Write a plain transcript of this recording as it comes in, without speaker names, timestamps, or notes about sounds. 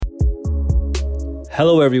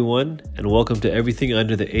Hello, everyone, and welcome to Everything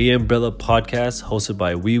Under the A Umbrella podcast hosted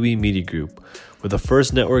by WeWe Media Group. We're the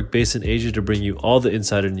first network based in Asia to bring you all the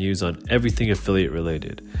insider news on everything affiliate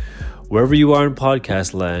related. Wherever you are in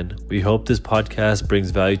podcast land, we hope this podcast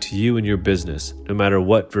brings value to you and your business, no matter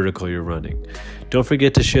what vertical you're running. Don't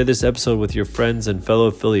forget to share this episode with your friends and fellow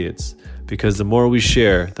affiliates, because the more we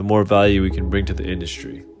share, the more value we can bring to the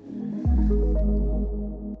industry.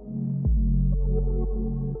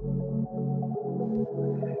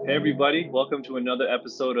 Hey everybody, welcome to another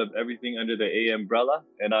episode of Everything Under the A Umbrella,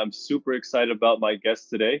 and I'm super excited about my guest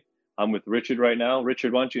today. I'm with Richard right now.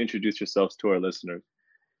 Richard, why don't you introduce yourselves to our listeners?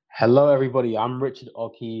 Hello everybody, I'm Richard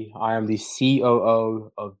Oki. I am the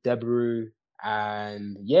COO of Debaru,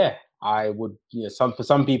 and I would, for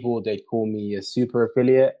some people they'd call me a super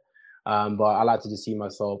affiliate, but I like to just see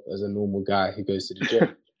myself as a normal guy who goes to the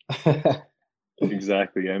gym.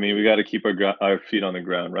 Exactly. I mean, we got to keep our feet on the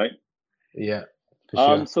ground, right? Yeah.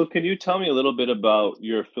 Sure. So can you tell me a little bit about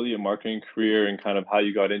your affiliate marketing career and kind of how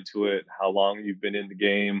you got into it, how long you've been in the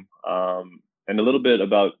game, and a little bit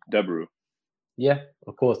about Debaru? Yeah,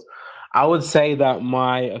 of course. I would say that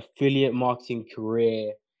my affiliate marketing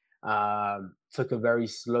career took a very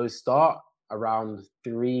slow start around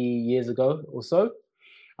 3 years ago or so.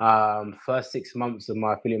 First 6 months of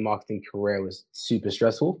my affiliate marketing career was super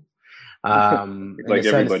stressful. Like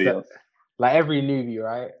everybody else. Like every newbie,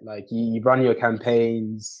 right? Like you run your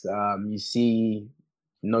campaigns, you see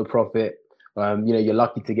no profit, you're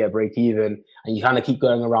lucky to get break even, and you kind of keep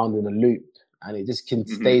going around in a loop, and it just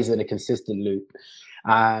stays in a consistent loop.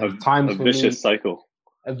 And a vicious cycle,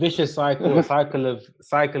 a cycle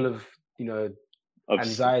of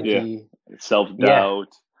anxiety,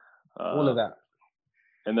 self-doubt, all of that.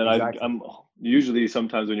 And then I'm usually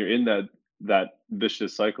sometimes when you're in that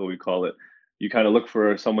vicious cycle, we call it, you kind of look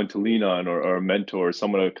for someone to lean on or a mentor, or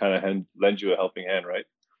someone to kind of lend you a helping hand, right?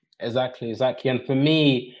 Exactly. And for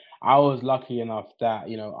me, I was lucky enough that,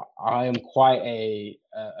 I am quite a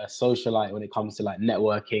socialite when it comes to like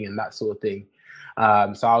networking and that sort of thing.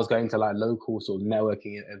 So I was going to like local sort of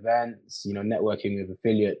networking events, networking with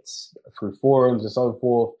affiliates through forums and so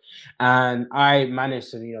forth. And I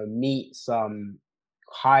managed to, meet some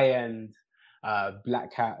high-end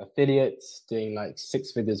Black Hat affiliates doing like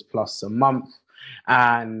 6 figures plus a month.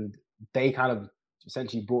 And they kind of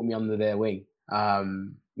essentially brought me under their wing.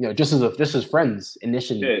 Just as friends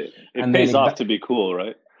initially. Yeah, it pays off to be cool,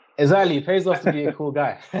 right? Exactly, it pays off to be a cool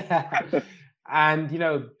guy. And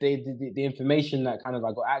the information that kind of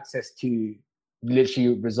I got access to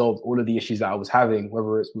literally resolved all of the issues that I was having,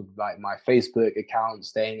 whether it's with like my Facebook account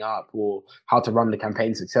staying up or how to run the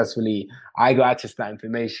campaign successfully. I got access to that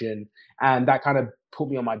information, and that kind of put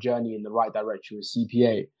me on my journey in the right direction with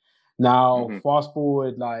CPA. Now, fast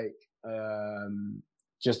forward like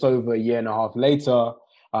just over a year and a half later,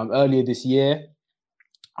 earlier this year,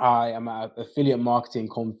 I am at an affiliate marketing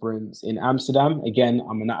conference in Amsterdam. Again,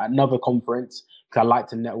 I'm at another conference because I like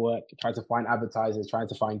to network, try to find advertisers, try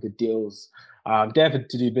to find good deals, there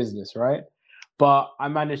to do business, right? But I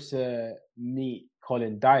managed to meet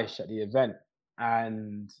Colin Dyche at the event.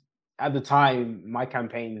 And at the time, my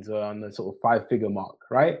campaigns were on the sort of 5-figure mark,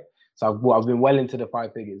 right? So I've been well into the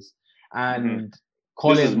 5 figures. And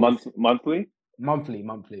Colin... This is monthly?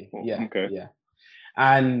 Monthly. Yeah. Okay. Yeah.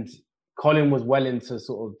 And Colin was well into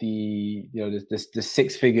sort of the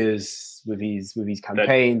 6 figures with his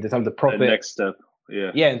campaign, in terms of profit. The next step,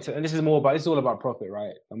 yeah. Yeah, and this is all about profit,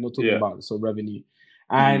 right? I'm not talking about sort of revenue.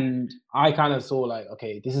 And I kind of saw like,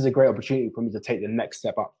 okay, this is a great opportunity for me to take the next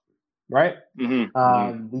step up, right? We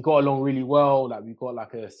got along really well. Like we got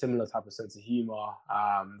like a similar type of sense of humor,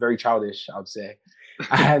 very childish, I would say.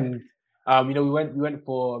 And we went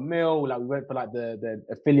for a meal, like we went for like the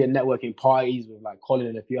affiliate networking parties with like Colin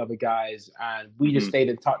and a few other guys, and we just stayed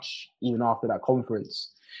in touch even after that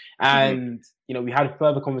conference. And we had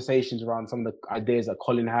further conversations around some of the ideas that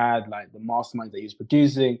Colin had, like the masterminds that he was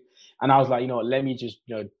producing. And I was like, let me just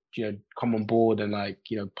come on board and like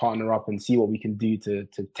partner up and see what we can do to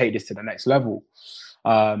take this to the next level.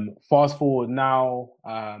 Fast forward now,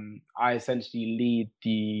 I essentially lead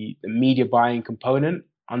the media buying component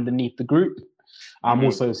underneath the group. I'm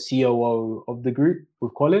also COO of the group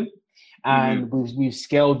with Colin, and we've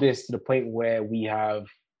scaled this to the point where we have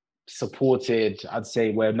supported, I'd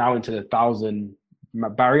say we're now into the 1,000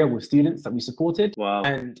 barrier with students that we supported. Wow.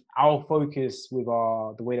 And our focus with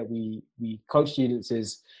the way that we coach students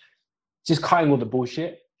is just cutting all the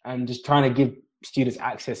bullshit and just trying to give students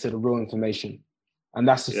access to the real information. And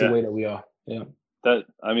that's just the way that we are. Yeah. I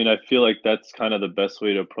feel like that's kind of the best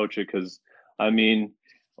way to approach it, because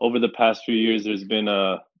over the past few years, there's been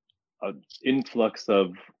a influx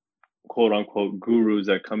of quote unquote gurus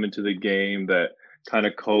that come into the game that kind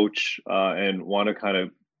of coach and want to kind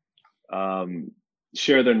of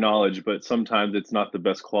share their knowledge, but sometimes it's not the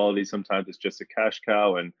best quality. Sometimes it's just a cash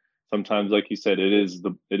cow, and sometimes, like you said, it is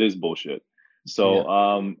bullshit.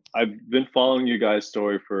 So I've been following you guys'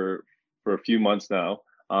 story for a few months now.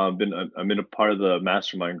 I'm in a part of the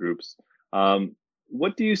mastermind groups.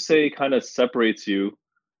 What do you say kind of separates you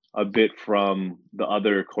a bit from the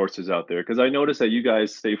other courses out there? Because I noticed that you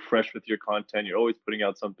guys stay fresh with your content. You're always putting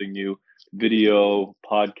out something new, video,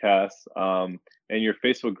 podcasts, and your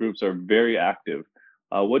Facebook groups are very active.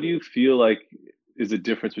 What do you feel like is the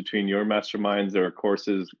difference between your masterminds or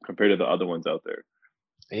courses compared to the other ones out there?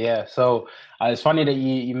 Yeah, so it's funny that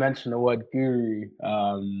you mentioned the word guru,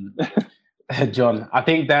 John. I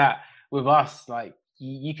think that with us, like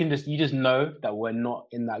you just know that we're not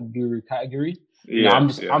in that guru category. Yeah,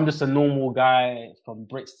 I'm just a normal guy from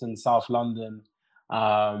Brixton, South London,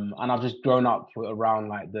 and I've just grown up around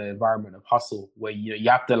like the environment of hustle, where you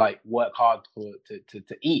have to like work hard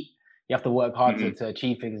to eat. You have to work hard to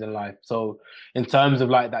achieve things in life. So in terms of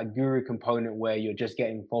like that guru component where you're just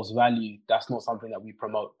getting false value, that's not something that we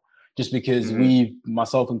promote. Just because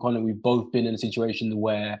myself and Colin, we've both been in a situation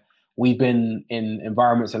where we've been in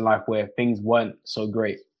environments in life where things weren't so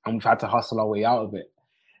great and we've had to hustle our way out of it.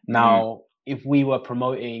 Now, if we were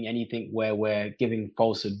promoting anything where we're giving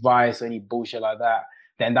false advice or any bullshit like that,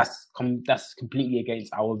 then that's completely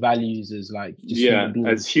against our values as like just human beings.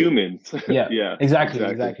 As humans. Yeah,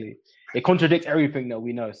 exactly. It contradicts everything that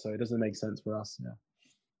we know, so it doesn't make sense for us.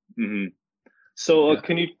 So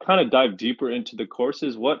can you kind of dive deeper into the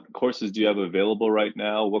courses? What courses do you have available right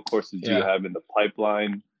now? What courses do you have in the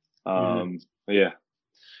pipeline?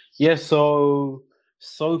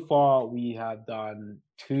 So far we have done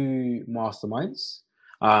 2 masterminds.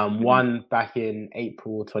 One back in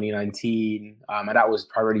April 2019, and that was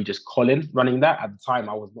primarily just Colin running that. At the time,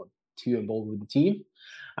 I was not too involved with the team.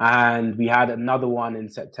 And we had another one in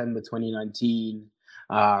September 2019,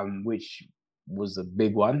 which was a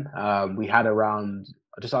big one. We had around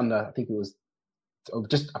just over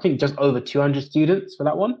 200 students for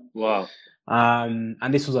that one. Wow.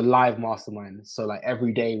 And this was a live mastermind. So like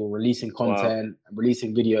every day we're releasing content,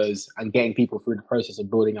 releasing videos, and getting people through the process of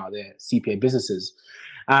building out their CPA businesses.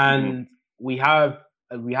 And we have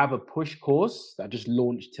a push course that just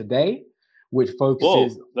launched today, which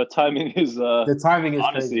focuses. Whoa, the timing is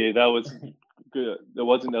honestly crazy. That was good. That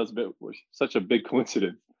was such a big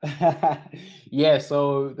coincidence. Yeah,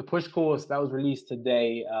 so the push course that was released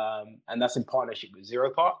today, and that's in partnership with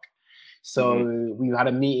Zero Park. So we had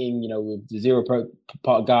a meeting, with the Zero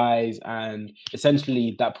Park guys, and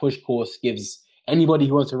essentially that push course gives anybody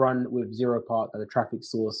who wants to run with Zero Park as a traffic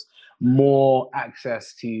source more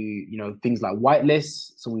access to, things like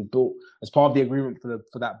whitelists. So we built, as part of the agreement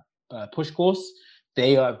for that push course,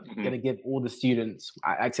 they are going to give all the students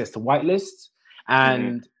access to whitelists.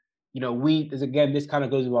 And, this kind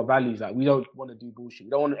of goes with our values. Like, we don't want to do bullshit.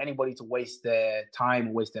 We don't want anybody to waste their time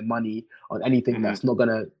or waste their money on anything that's not going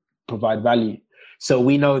to provide value. So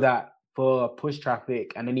we know that for push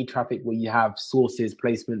traffic and any traffic where you have sources,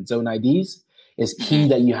 placement, zone IDs, it's key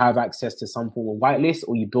that you have access to some form of whitelist,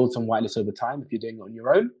 or you build some whitelist over time if you're doing it on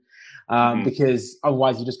your own, because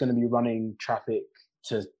otherwise you're just going to be running traffic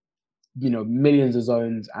to millions of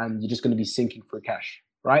zones, and you're just going to be sinking for cash,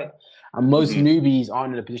 right? And most newbies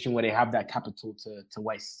aren't in a position where they have that capital to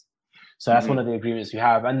waste. So that's one of the agreements we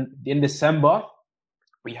have. And in December,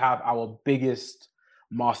 we have our biggest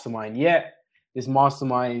mastermind yet. This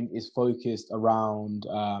mastermind is focused around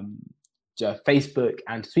Facebook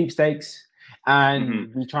and sweepstakes,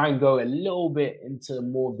 and we try and go a little bit into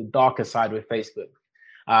more of the darker side with Facebook.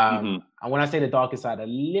 And when I say the darker side, a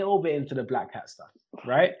little bit into the black hat stuff,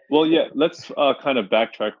 right? Well, yeah, let's kind of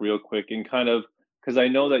backtrack real quick and kind of, because I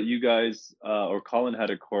know that you guys or Colin had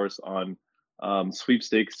a course on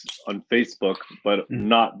sweepstakes on Facebook, but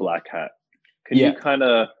not black hat. Can you kind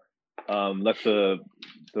of let the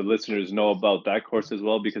listeners know about that course as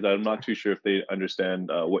well? Because I'm not too sure if they understand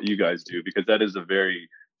what you guys do, because that is a very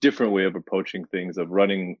different way of approaching things, of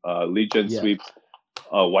running lead gen sweeps,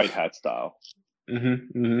 white hat style.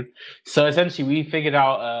 So essentially, we figured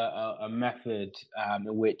out a method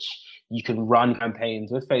in which you can run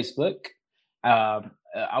campaigns with Facebook.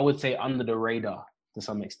 I would say under the radar to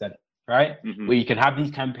some extent, right? Where you can have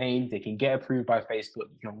these campaigns, they can get approved by Facebook,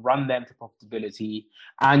 you can run them to profitability,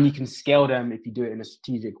 and you can scale them if you do it in a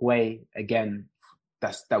strategic way. Again,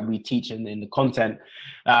 that we teach in the content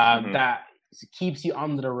that keeps you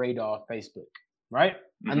under the radar of Facebook, right?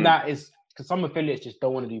 And that is because some affiliates just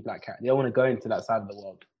don't want to do black hat. They don't want to go into that side of the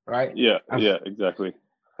world, right? Yeah, exactly.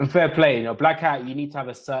 And fair play, Black Hat, you need to have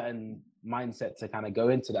a certain mindset to kind of go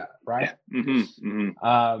into that, right?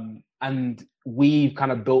 And we've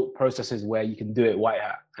kind of built processes where you can do it white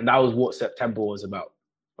hat. And that was what September was about,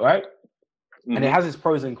 right? And it has its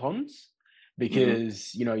pros and cons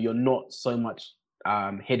because, you're not so much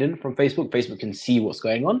hidden from Facebook. Facebook can see what's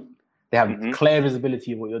going on. They have clear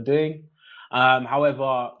visibility of what you're doing.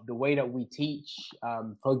 However, the way that we teach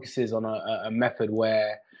focuses on a method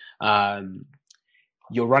where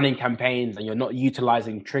you're running campaigns and you're not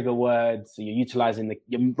utilizing trigger words. So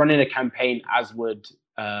you're running a campaign as would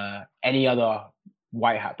any other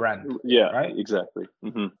white hat brand. Yeah, right? Exactly.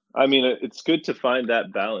 I mean, it's good to find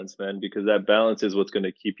that balance, man, because that balance is what's going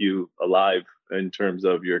to keep you alive in terms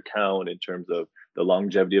of your account, in terms of the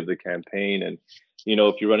longevity of the campaign. And,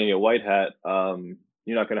 if you're running a white hat,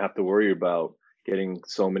 you're not going to have to worry about getting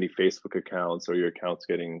so many Facebook accounts or your accounts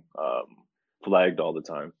getting flagged all the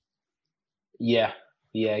time. Yeah,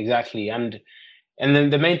 exactly. And then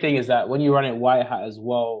the main thing is that when you run it white hat as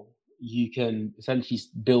well, you can essentially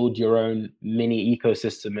build your own mini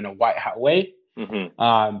ecosystem in a white hat way,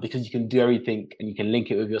 because you can do everything and you can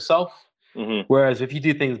link it with yourself. Whereas if you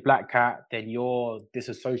do things black hat, then you're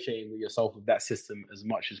disassociating with yourself with that system as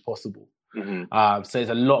much as possible. So there's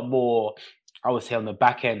a lot more, I would say, on the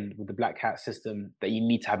back end with the black hat system that you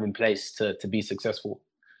need to have in place to be successful.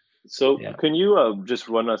 So can you just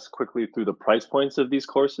run us quickly through the price points of these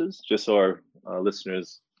courses, just so our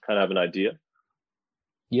listeners kind of have an idea?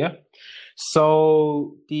 Yeah.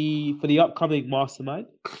 So for the upcoming mastermind,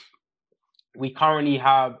 we currently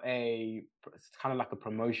have it's kind of like a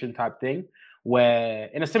promotion type thing where,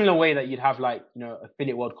 in a similar way that you'd have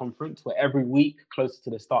Affiliate World Conference, where every week closer to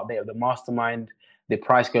the start date of the mastermind, the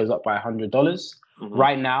price goes up by $100.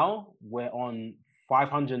 Right now, we're on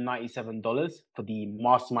 $597 for the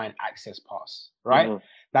mastermind access pass, right?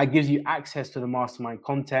 That gives you access to the mastermind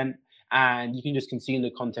content, and you can just consume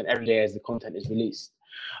the content every day as the content is released.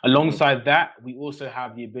 Alongside that, we also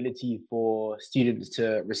have the ability for students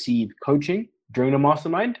to receive coaching during the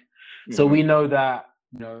mastermind. So we know that,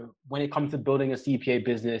 when it comes to building a CPA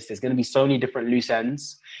business, there's going to be so many different loose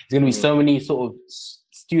ends. There's going to be so many sort of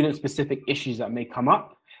student-specific issues that may come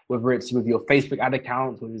up, whether it's with your Facebook ad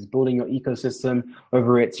account, whether it's building your ecosystem,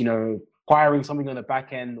 whether it's, acquiring something on the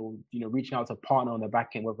back end, or, reaching out to a partner on the back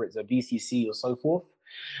end, whether it's a VCC or so forth.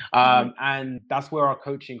 And that's where our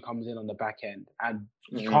coaching comes in on the back end. And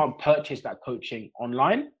you can't purchase that coaching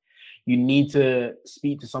online. You need to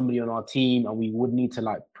speak to somebody on our team, and we would need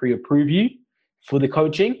to pre-approve you for the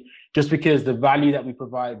coaching, just because the value that we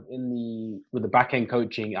provide with the back end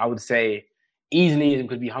coaching, I would say easily it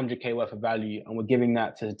could be 100K worth of value, and we're giving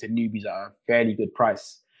that to newbies at a fairly good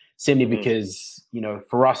price, simply because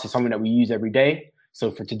for us it's something that we use every day. So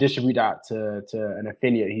to distribute that to an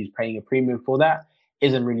affiliate who's paying a premium for that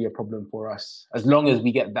isn't really a problem for us, as long as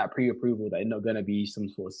we get that pre-approval that it's not going to be some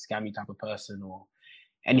sort of scammy type of person or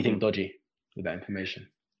anything dodgy with that information.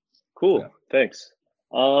 Cool. Thanks.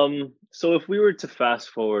 So if we were to fast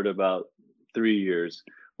forward about 3 years,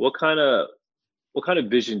 what kind of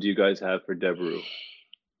vision do you guys have for Deveroo?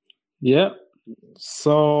 Yeah.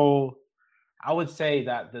 So I would say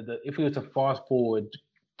that if we were to fast forward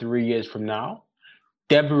 3 years from now,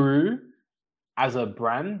 Deveroo as a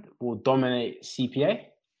brand will dominate CPA.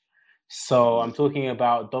 So I'm talking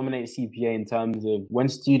about dominate CPA in terms of when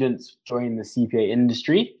students join the CPA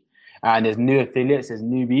industry and there's new affiliates, there's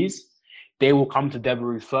newbies, they will come to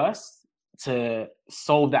Deveroo first to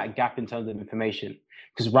solve that gap in terms of information.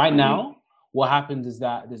 Because right now, what happens is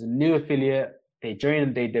that there's a new affiliate, they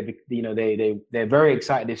join, they're very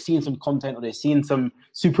excited. They've seen some content, or they've seen some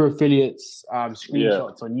super affiliates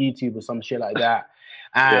screenshots on YouTube or some shit like that,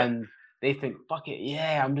 and they think, fuck it,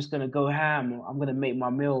 I'm just gonna go ham. I'm gonna make my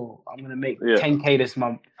meal. I'm gonna make 10K this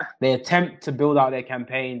month. They attempt to build out their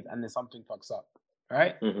campaigns, and then something fucks up,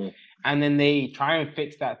 right? And then they try and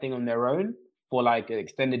fix that thing on their own for an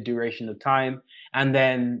extended duration of time, and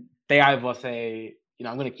then they either say,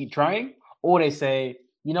 I'm gonna keep trying, or they say,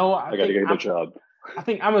 you know what? I got to get a job. I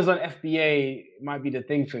think Amazon FBA might be the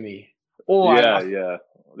thing for me. Or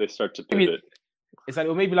they start to pivot. It's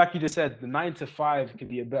maybe like you just said, the 9 to 5 could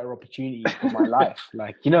be a better opportunity for my life.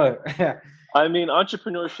 I mean,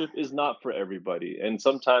 entrepreneurship is not for everybody, and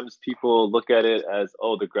sometimes people look at it as,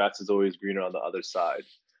 the grass is always greener on the other side.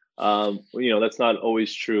 That's not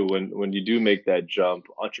always true. When you do make that jump,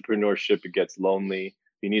 entrepreneurship, it gets lonely.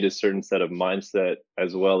 You need a certain set of mindset,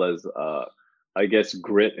 as well as I guess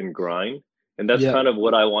grit and grind. And that's kind of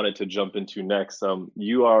what I wanted to jump into next.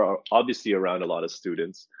 You are obviously around a lot of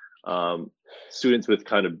students with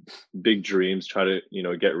kind of big dreams, try to,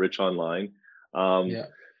 get rich online.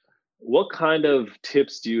 what kind of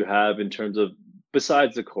tips do you have in terms of,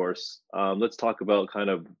 besides the course, let's talk about kind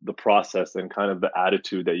of the process and kind of the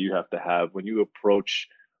attitude that you have to have when you approach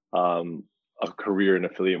a career in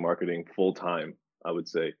affiliate marketing full time, I would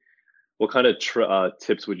say. What kind of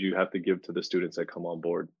tips would you have to give to the students that come on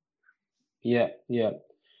board? Yeah.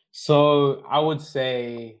 So I would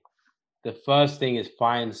say the first thing is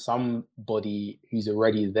find somebody who's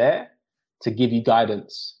already there to give you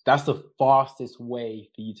guidance. That's the fastest way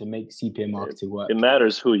for you to make CPA marketing work. It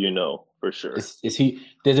matters who you know, for sure.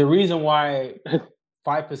 There's a reason why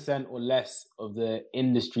 5% or less of the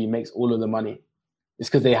industry makes all of the money. It's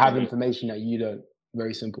because they have information that you don't.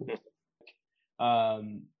 Very simple.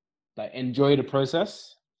 Like, enjoy the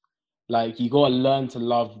process. Like, you got to learn to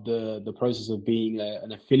love the process of being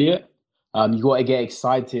an affiliate. You got to get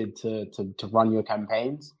excited to run your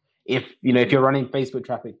campaigns. If you're running Facebook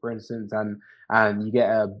traffic, for instance, and you get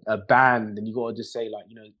a ban, then you got to just say, like,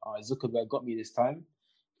 Zuckerberg got me this time,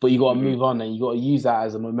 but you got to move on, and you got to use that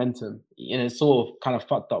as a momentum in a sort of kind of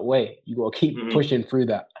fucked up way. You got to keep pushing through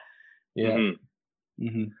that. Yeah.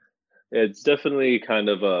 It's definitely kind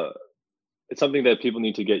of it's something that people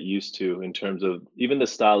need to get used to in terms of even the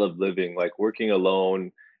style of living, like working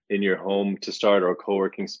alone in your home to start, or a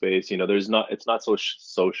co-working space. It's not so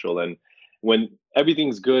social. And when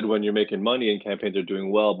everything's good, when you're making money and campaigns are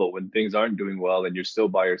doing well, but when things aren't doing well and you're still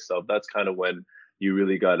by yourself, that's kind of when you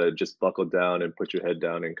really got to just buckle down and put your head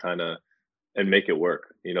down and make it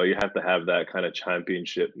work. You have to have that kind of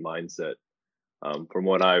championship mindset. From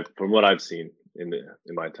what I've seen in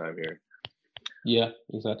my time here. Yeah,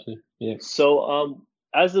 exactly. Yeah. So,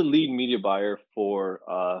 as a lead media buyer for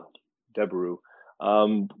Debaru,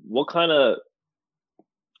 what kind of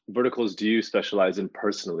verticals do you specialize in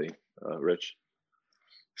personally, Rich?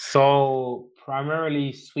 So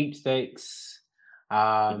primarily sweepstakes,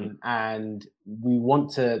 and we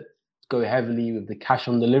want to go heavily with the cash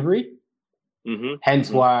on delivery. Hence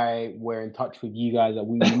why we're in touch with you guys at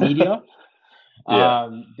WeWe Media.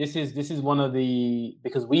 This is one of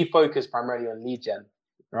because we focus primarily on lead gen,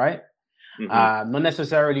 right? Not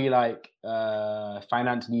necessarily like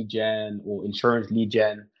finance lead gen or insurance lead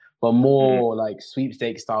gen, but more like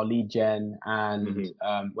sweepstakes style lead gen. And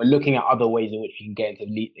we're looking at other ways in which you can get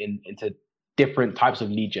into different types of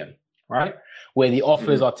lead gen, right? Where the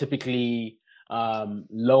offers are typically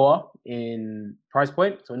lower in price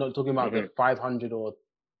point. So we're not talking about the 500 or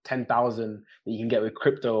 10,000 that you can get with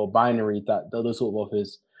crypto or binary, those sort of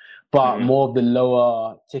offers, but more of the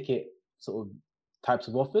lower ticket sort of types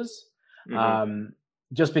of offers.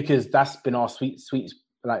 Just because that's been our sweet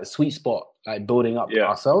spot, like building up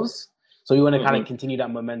ourselves. So we want to kind of continue that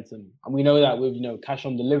momentum. And we know that with, cash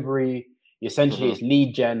on delivery, essentially it's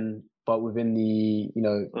lead gen, but within the,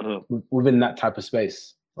 within that type of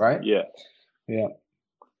space, right? Yeah.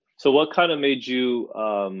 So what kind of made you,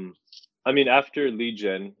 after lead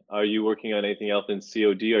gen, are you working on anything else in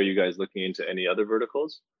COD? Are you guys looking into any other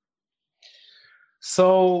verticals?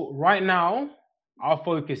 So right now, our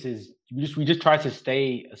focus is we just try to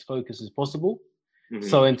stay as focused as possible.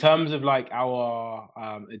 So in terms of like our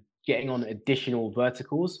getting on additional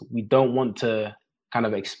verticals, we don't want to kind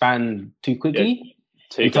of expand too quickly.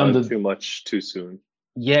 Take on too much too soon.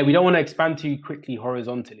 Yeah, we don't want to expand too quickly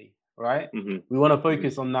horizontally, right? We want to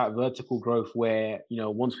focus on that vertical growth where,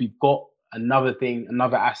 once we've got another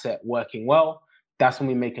asset working well, that's when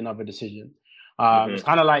we make another decision. It's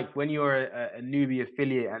kind of like when you're a newbie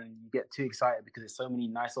affiliate and you get too excited because there's so many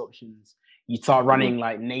nice options. You start running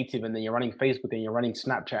like native, and then you're running Facebook, and you're running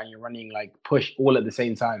Snapchat, and you're running like push all at the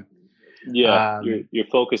same time. Yeah, your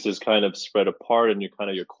focus is kind of spread apart, and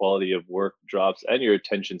your quality of work drops, and your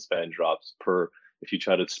attention span drops if you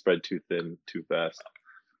try to spread too thin too fast.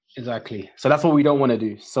 Exactly. So that's what we don't want to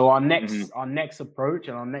do. So our next approach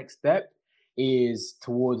and our next step is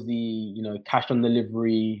towards the cash on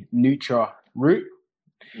delivery Nutra route.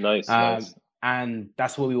 Nice. And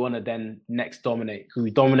that's what we want to then next dominate. Because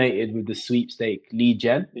we dominated with the sweepstake lead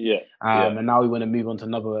gen. And now we want to move on to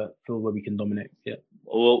another field where we can dominate. Yeah.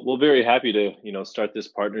 Well, we're very happy to start this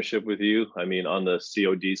partnership with you. I mean, on the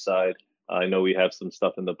COD side, I know we have some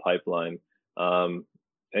stuff in the pipeline.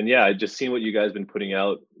 And yeah, I just seen what you guys been putting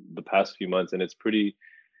out the past few months, and it's pretty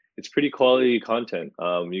quality content.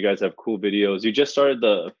 You guys have cool videos. You just started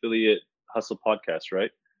the Affiliate Hustle podcast,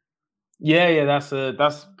 right? Yeah,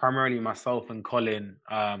 that's primarily myself and Colin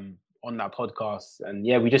on that podcast. And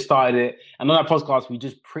yeah, we just started it. And on that podcast, we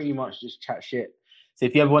just pretty much just chat shit. So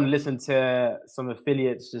if you ever want to listen to some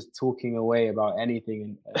affiliates just talking away about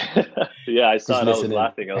anything, yeah, I saw it. I was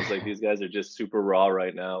laughing. I was like, these guys are just super raw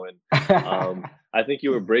right now. And I think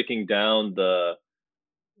you were breaking down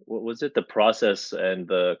what was it, the process and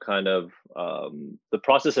the kind of the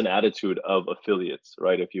process and attitude of affiliates,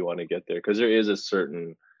 right? If you want to get there, because there is a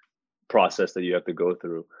certain process that you have to go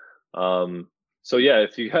through. So yeah,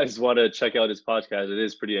 if you guys want to check out his podcast, it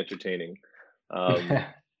is pretty entertaining.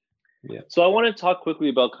 Yeah. So I want to talk quickly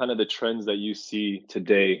about kind of the trends that you see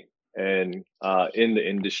today and in the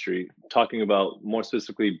industry, talking about more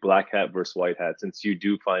specifically black hat versus white hat, since you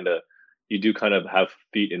do kind of have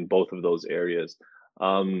feet in both of those areas.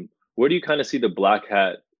 Where do you kind of see the black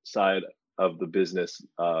hat side of the business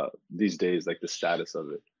these days, like the status of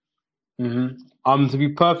it? Mm-hmm. To be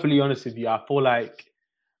perfectly honest with you, I feel like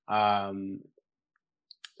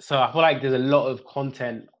there's a lot of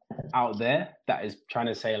content out there that is trying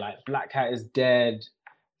to say like black hat is dead,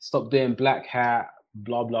 stop doing black hat,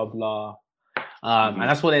 blah blah blah. And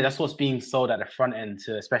that's what's being sold at the front end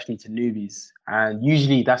to, especially to newbies. And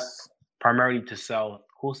usually that's primarily to sell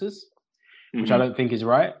courses, which I don't think is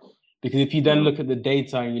right. Because if you then look at the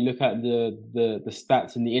data and you look at the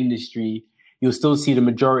stats in the industry, you'll still see the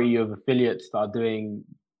majority of affiliates that are doing,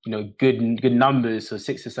 good numbers, so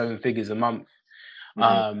 6 to 7 figures a month,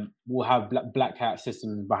 will have black hat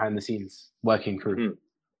systems behind the scenes working through,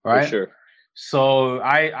 right? For sure. So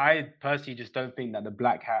I personally just don't think that the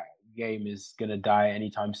black hat game is gonna die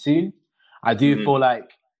anytime soon. I do feel like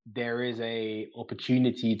there is a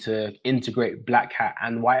opportunity to integrate black hat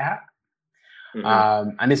and white hat.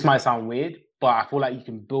 And this might sound weird, but I feel like you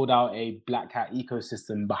can build out a black hat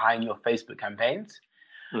ecosystem behind your Facebook campaigns.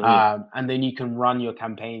 And then you can run your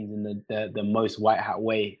campaigns in the most white hat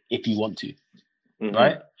way if you want to,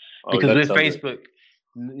 right? Because with Facebook,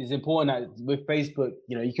 it's important that with Facebook,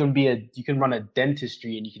 you can run a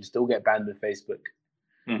dentistry and you can still get banned with Facebook.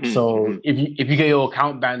 So if you get your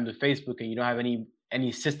account banned with Facebook and you don't have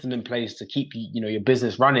any system in place to keep your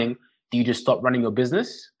business running, do you just stop running your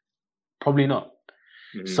business? Probably not.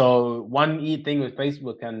 So one thing with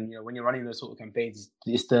Facebook and when you're running those sort of campaigns,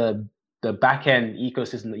 it's the back end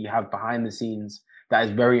ecosystem that you have behind the scenes that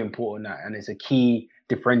is very important, and it's a key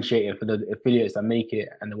differentiator for the affiliates that make it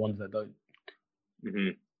and the ones that don't.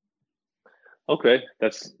 Okay,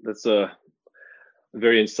 that's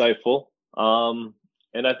very insightful.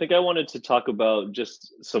 And I think I wanted to talk about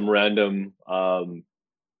just some random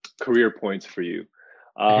career points for you.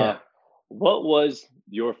 What was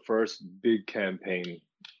your first big campaign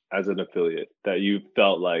as an affiliate that you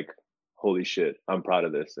felt like, holy shit, I'm proud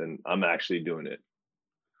of this and I'm actually doing it?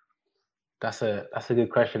 That's a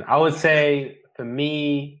good question. I would say for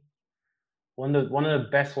me, one of the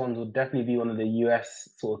best ones would definitely be one of the US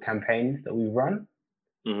sort of campaigns that we've run.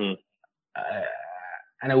 And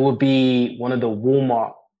it would be one of the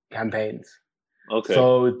Walmart campaigns. Okay.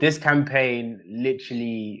 So this campaign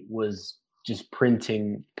literally was just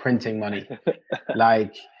printing money.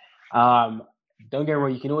 Like, don't get me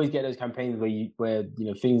wrong, you can always get those campaigns where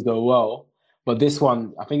things go well, but this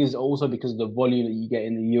one I think is also because of the volume that you get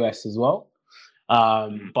in the US as well.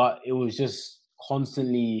 But it was just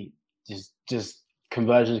constantly just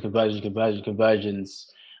conversions.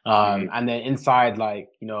 And then inside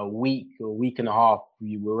a week or a week and a half,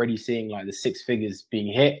 we were already seeing like the 6 figures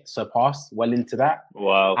being surpassed well into that.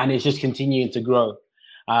 Wow. And it's just continuing to grow.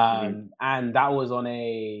 And that was on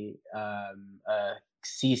a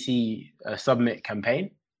CC Submit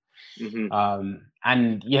campaign.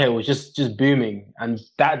 And yeah, it was just booming. And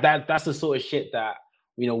that's the sort of shit that,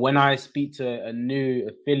 when I speak to a new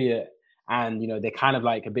affiliate and, they're kind of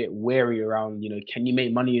like a bit wary around, can you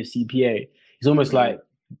make money with CPA? It's almost like,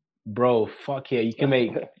 bro, fuck yeah, you can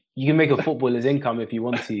make a footballer's income if you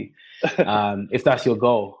want to, if that's your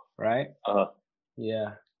goal, right?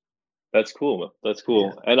 Yeah. That's cool. That's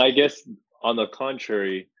cool. Yeah. And I guess on the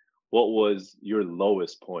contrary, what was your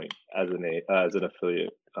lowest point as an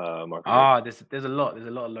affiliate marketer? There's a lot of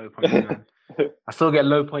low points, man. I still get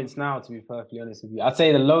low points now, to be perfectly honest with you. I'd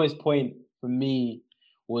say the lowest point for me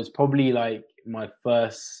was probably like my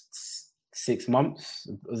first 6 months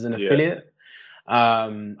as an affiliate.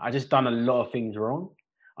 I just done a lot of things wrong.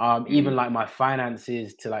 Even like my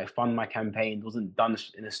finances to like fund my campaign wasn't done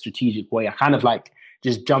in a strategic way. I kind of like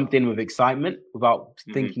just jumped in with excitement without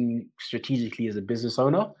thinking strategically as a business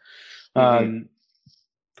owner,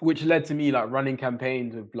 which led to me like running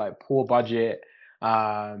campaigns with like poor budget,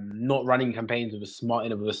 not running campaigns with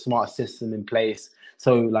a smart system in place.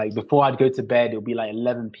 So like before I'd go to bed, it'll be like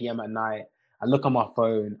 11 p.m. at night. I'd look on my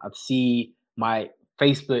phone, I'd see my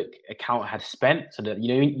Facebook account had spent, so that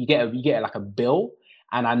you get like a bill,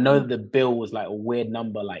 and I know that the bill was like a weird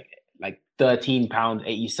number, like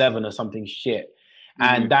 £13.87 or something shit.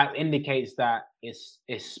 And that indicates that it's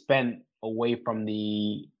spent away from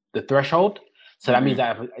the threshold. So that means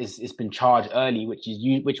that it's been charged early,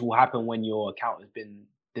 which will happen when your account has been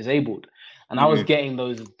disabled. And I was getting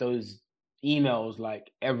those emails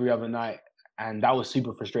like every other night, and that was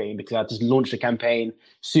super frustrating because I just launched a campaign,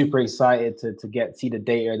 super excited to see the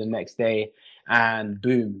data the next day, and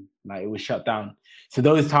boom, like it was shut down. So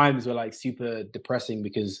those times were like super depressing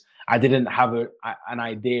because I didn't have an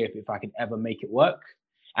idea if I could ever make it work,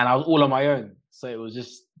 and I was all on my own. So it was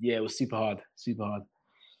just it was super hard.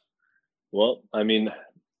 Well, I mean,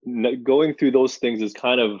 going through those things is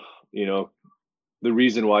kind of, the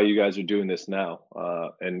reason why you guys are doing this now,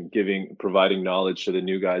 and providing knowledge to the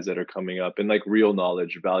new guys that are coming up, and like real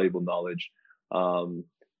knowledge, valuable knowledge.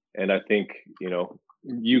 And I think,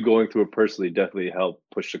 you going through it personally definitely helped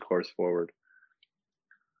push the course forward.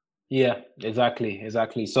 Yeah,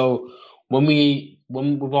 exactly. So when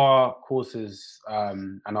with our courses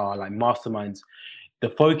and our like masterminds,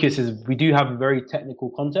 the focus is we do have very technical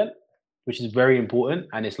content, which is very important,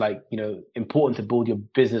 and it's like important to build your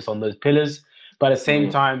business on those pillars. But at the same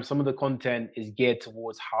time, some of the content is geared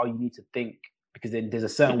towards how you need to think, because there's a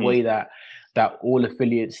certain way that all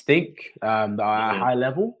affiliates think that are at a high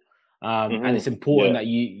level, and it's important that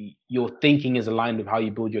your thinking is aligned with how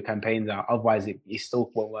you build your campaigns out. Otherwise, it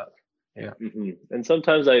still won't work. Yeah. And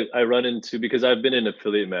sometimes I run into, because I've been an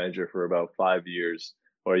affiliate manager for about 5 years,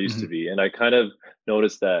 or I used to be, and I kind of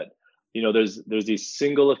noticed that there's these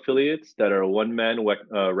single affiliates that are a one-man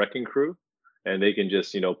wrecking crew, and they can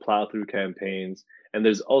just plow through campaigns. And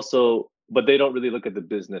there's also, but they don't really look at the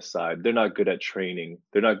business side. They're not good at training.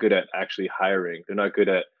 They're not good at actually hiring. They're not good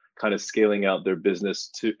at kind of scaling out their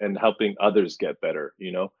business and helping others get better.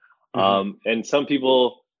 And some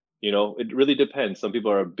people, it really depends. Some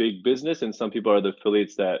people are a big business, and some people are the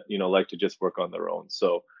affiliates that like to just work on their own.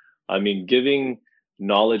 So I mean, giving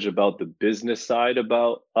knowledge about the business side of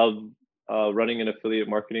running an affiliate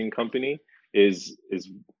marketing company is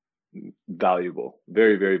valuable,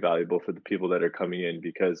 very, very valuable for the people that are coming in,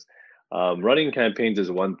 because running campaigns is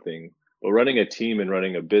one thing, but running a team and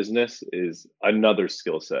running a business is another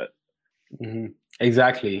skill set.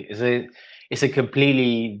 Exactly. It's a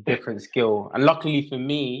completely different skill. And luckily for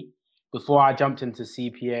me, before I jumped into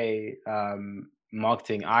CPA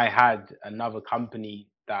marketing, I had another company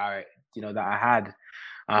that I had.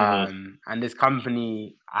 And this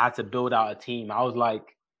company, I had to build out a team. I was like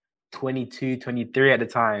 22, 23 at the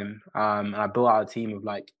time. And I built out a team of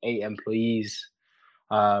like 8 employees.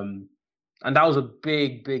 And that was a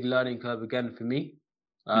big, big learning curve again for me.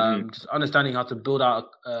 Just understanding how to build out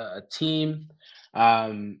a team,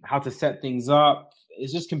 how to set things up.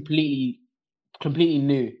 It's just completely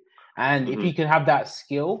new. And if you can have that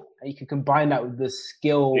skill and you can combine that with the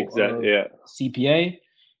skill of CPA,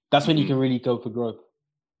 that's when you can really go for growth.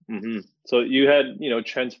 So you had,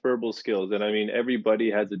 transferable skills. And I mean, everybody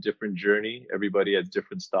has a different journey. Everybody has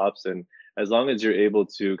different stops. And as long as you're able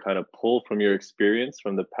to kind of pull from your experience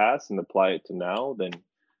from the past and apply it to now, then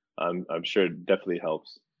I'm sure it definitely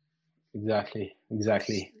helps. Exactly.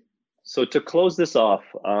 So to close this off,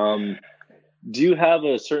 do you have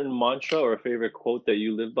a certain mantra or a favorite quote that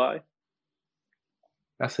you live by?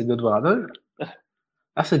 That's a good one.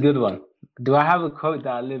 That's a good one. Do I have a quote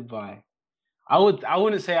that I live by? I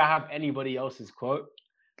wouldn't say I have anybody else's quote.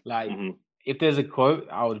 Like if there's a quote,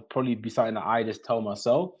 I would probably be something that I just tell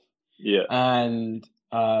myself. Yeah. And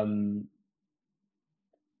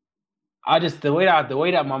I just the way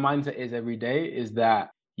that my mindset is every day is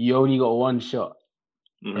that you only got one shot,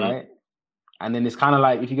 right? And then it's kind of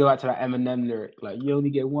like if you go back to that Eminem lyric, like you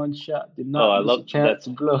only get one shot. I love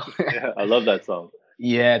that. Yeah, I love that song.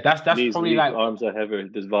 Yeah, that's probably like arms are heavy.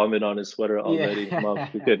 There's vomit on his sweater already. Yeah.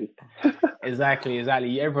 Exactly.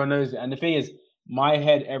 Everyone knows it. And the thing is, my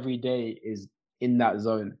head every day is in that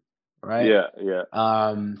zone, right? Yeah.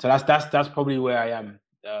 So that's probably where I am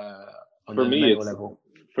on the mental level.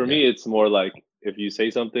 For me, it's more like if you say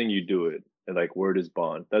something, you do it, and like word is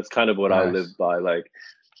bond. That's kind of what I live by. Like,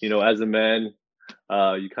 as a man,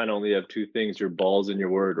 you kind of only have 2 things: your balls and your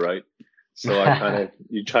word, right? So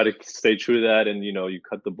you try to stay true to that, and you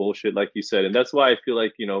cut the bullshit, like you said. And that's why I feel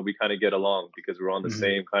like we kind of get along, because we're on the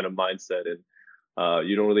same kind of mindset, and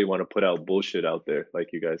you don't really want to put out bullshit out there,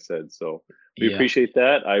 like you guys said. So we appreciate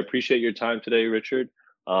that. I appreciate your time today, Richard.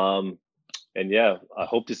 And yeah, I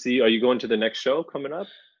hope to see you. Are you going to the next show coming up?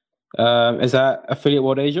 Is that Affiliate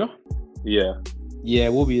World Asia? Yeah,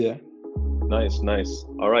 we'll be there. Nice.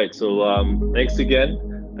 All right, so thanks again,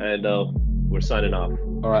 and we're signing off.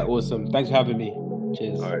 All right, awesome. Thanks for having me.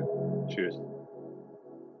 Cheers. All right, cheers.